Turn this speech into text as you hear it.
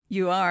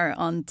You are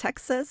on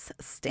Texas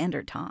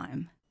Standard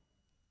Time.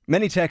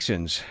 Many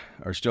Texans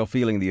are still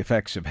feeling the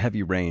effects of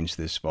heavy rains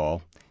this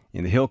fall.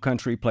 In the hill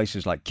country,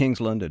 places like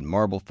Kingsland and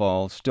Marble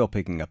Falls still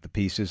picking up the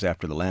pieces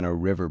after the Llano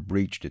River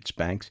breached its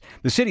banks.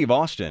 The city of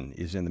Austin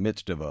is in the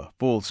midst of a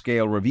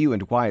full-scale review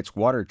into why its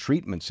water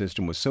treatment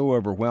system was so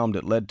overwhelmed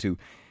it led to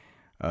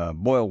a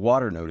boil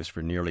water notice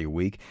for nearly a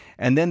week.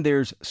 And then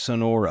there's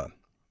Sonora,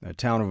 a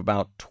town of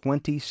about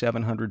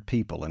 2,700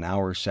 people an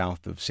hour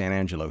south of San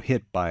Angelo,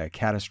 hit by a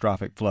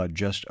catastrophic flood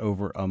just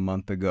over a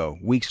month ago.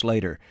 Weeks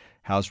later,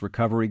 how's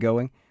recovery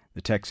going? The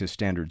Texas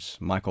Standard's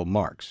Michael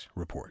Marks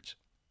reports.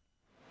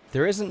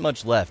 There isn't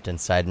much left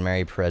inside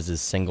Mary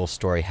Perez's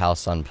single-story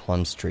house on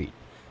Plum Street,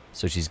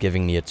 so she's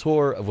giving me a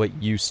tour of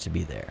what used to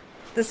be there.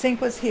 The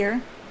sink was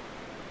here,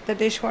 the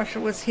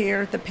dishwasher was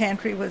here, the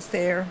pantry was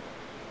there.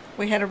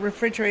 We had a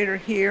refrigerator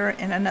here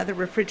and another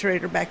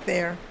refrigerator back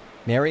there.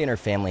 Mary and her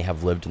family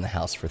have lived in the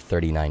house for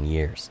 39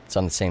 years. It's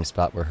on the same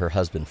spot where her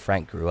husband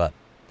Frank grew up.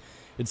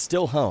 It's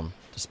still home,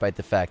 despite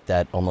the fact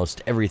that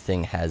almost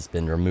everything has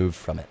been removed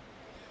from it.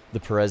 The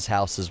Perez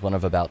house is one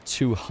of about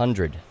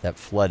 200 that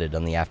flooded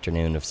on the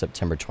afternoon of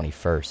September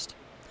 21st.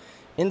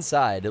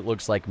 Inside, it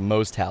looks like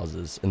most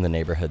houses in the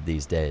neighborhood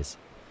these days.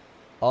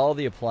 All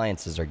the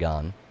appliances are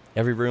gone.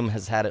 Every room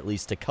has had at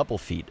least a couple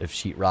feet of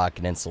sheetrock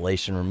and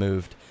insulation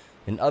removed,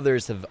 and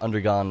others have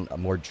undergone a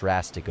more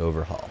drastic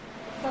overhaul.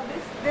 So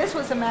this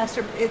was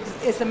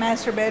it's a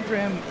master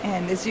bedroom,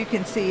 and as you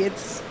can see,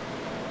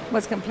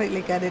 was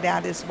completely gutted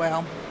out as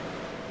well.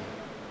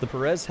 The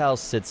Perez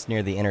house sits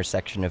near the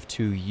intersection of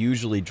two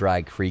usually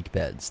dry creek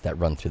beds that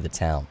run through the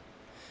town.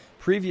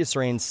 Previous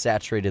rains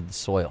saturated the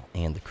soil,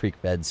 and the creek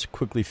beds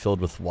quickly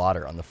filled with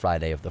water on the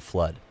Friday of the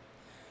flood.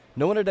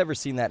 No one had ever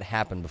seen that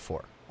happen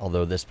before,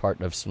 although this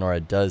part of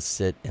Sonora does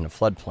sit in a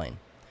floodplain.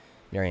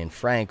 Mary and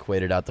Frank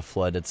waited out the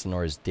flood at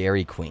Sonora's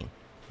Dairy Queen.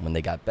 When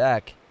they got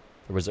back,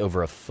 there was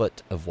over a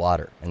foot of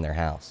water in their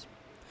house.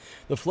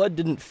 The flood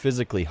didn't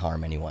physically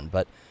harm anyone,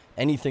 but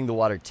anything the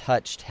water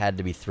touched had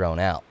to be thrown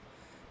out.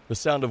 The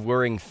sound of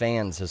whirring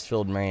fans has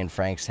filled Mary and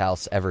Frank's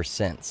house ever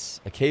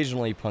since,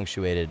 occasionally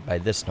punctuated by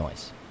this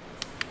noise.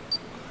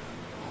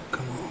 Oh,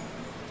 come on.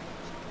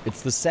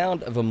 It's the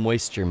sound of a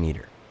moisture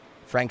meter.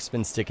 Frank's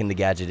been sticking the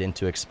gadget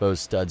into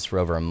exposed studs for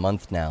over a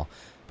month now,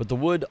 but the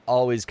wood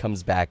always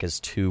comes back as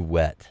too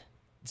wet.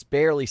 It's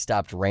barely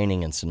stopped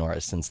raining in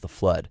Sonora since the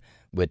flood,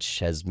 which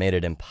has made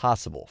it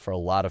impossible for a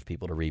lot of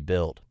people to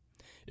rebuild.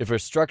 If a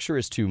structure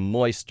is too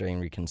moist during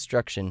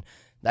reconstruction,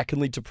 that can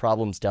lead to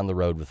problems down the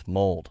road with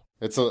mold.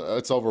 It's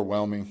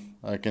overwhelming.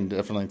 I can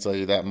definitely tell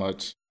you that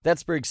much.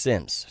 That's Berg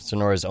Sims,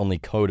 Sonora's only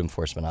code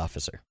enforcement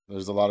officer.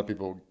 There's a lot of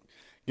people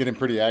getting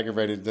pretty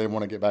aggravated. They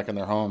want to get back in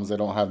their homes. They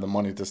don't have the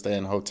money to stay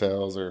in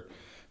hotels or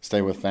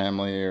stay with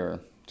family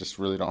or just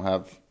really don't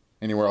have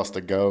anywhere else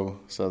to go.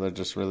 So they're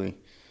just really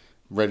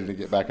ready to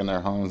get back in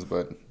their homes.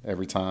 But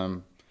every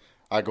time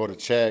I go to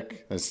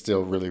check, it's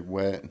still really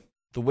wet.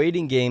 The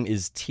waiting game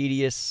is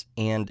tedious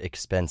and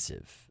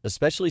expensive,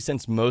 especially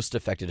since most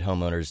affected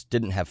homeowners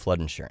didn't have flood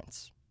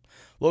insurance.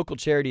 Local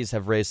charities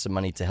have raised some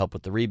money to help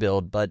with the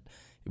rebuild, but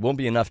it won't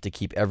be enough to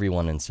keep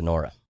everyone in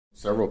Sonora.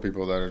 Several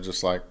people that are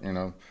just like, they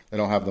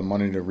don't have the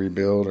money to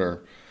rebuild,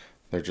 or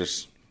they're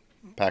just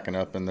packing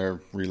up and they're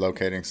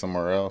relocating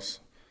somewhere else.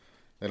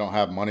 They don't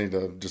have money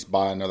to just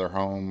buy another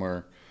home,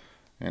 or,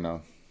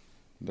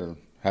 they're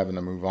having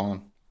to move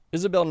on.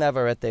 Isabel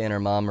Navarrete and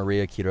her mom,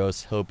 Maria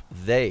Quiroz, hope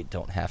they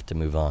don't have to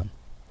move on.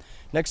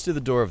 Next to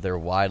the door of their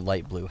wide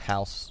light blue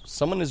house,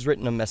 someone has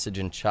written a message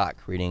in chalk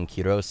reading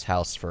Quiroz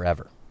House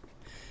Forever.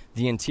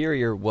 The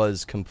interior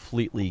was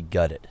completely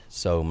gutted,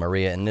 so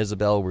Maria and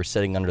Isabel were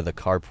sitting under the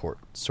carport,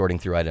 sorting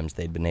through items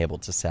they'd been able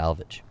to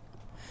salvage.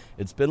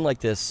 It's been like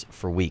this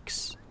for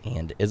weeks,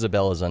 and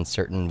Isabel is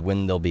uncertain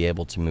when they'll be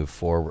able to move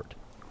forward.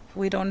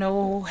 We don't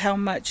know how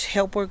much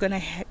help we're going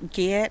to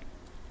get,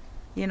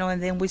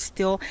 and then we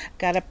still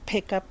got to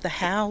pick up the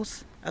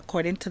house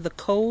according to the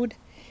code,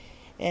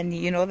 and,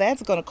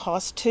 that's going to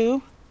cost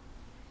too.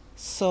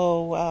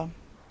 So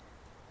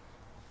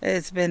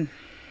it's been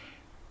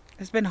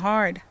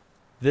hard.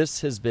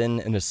 This has been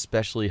an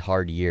especially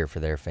hard year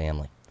for their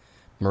family.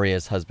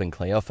 Maria's husband,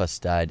 Cleophas,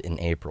 died in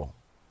April.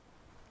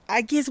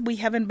 I guess we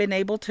haven't been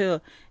able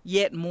to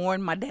yet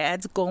mourn my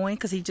dad's going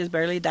because he just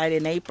barely died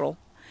in April.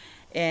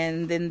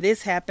 And then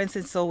this happens,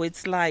 and so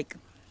it's like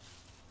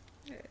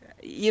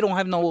you don't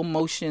have no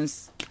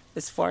emotions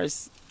as far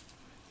as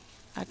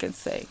I can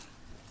say.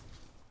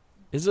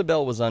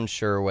 Isabel was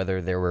unsure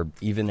whether there were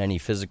even any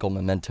physical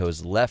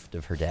mementos left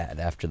of her dad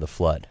after the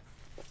flood.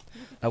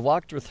 I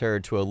walked with her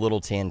to a little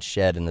tan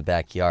shed in the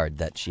backyard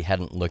that she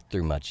hadn't looked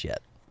through much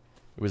yet.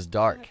 It was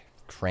dark,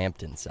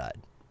 cramped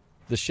inside.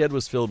 The shed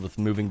was filled with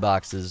moving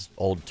boxes,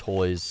 old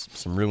toys,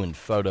 some ruined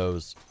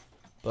photos,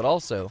 but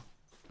also...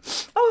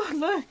 Oh,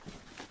 look!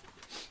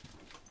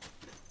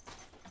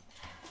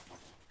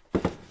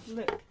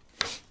 Look.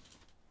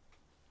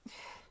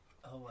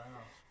 Oh, wow.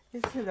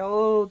 It's an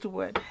old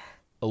one.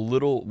 A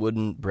little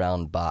wooden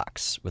brown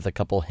box with a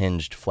couple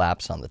hinged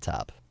flaps on the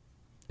top.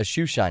 A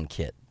shoe shine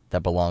kit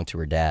that belonged to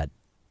her dad.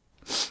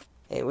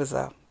 It was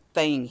a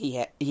thing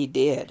he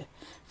did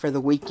for the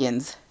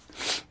weekends.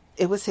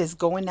 It was his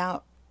going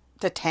out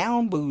to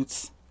town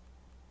boots.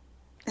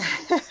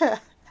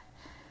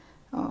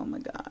 Oh my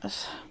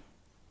gosh.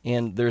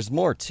 And there's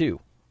more too,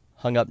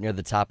 hung up near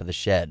the top of the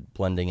shed,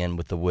 blending in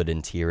with the wood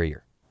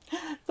interior.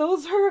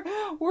 Those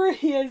were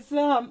his,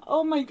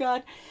 oh my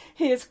God,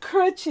 his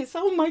crutches.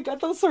 Oh my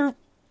God, those are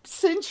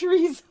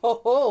centuries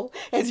old,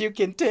 as you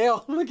can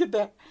tell. Look at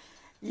that.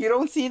 You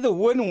don't see the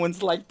wooden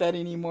ones like that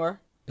anymore.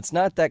 It's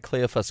not that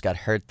Cleophas got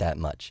hurt that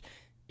much.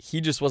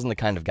 He just wasn't the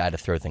kind of guy to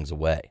throw things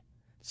away.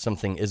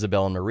 Something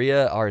Isabel and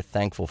Maria are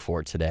thankful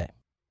for today.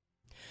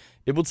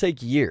 It will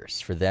take years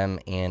for them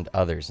and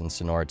others in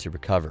Sonora to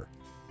recover.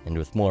 And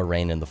with more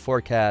rain in the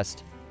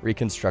forecast,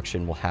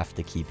 reconstruction will have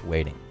to keep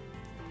waiting.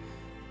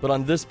 But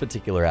on this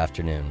particular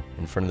afternoon,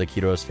 in front of the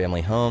Quiroz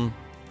family home,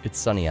 it's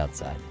sunny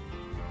outside.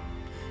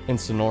 In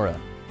Sonora,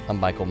 I'm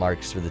Michael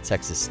Marks for the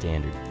Texas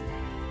Standard.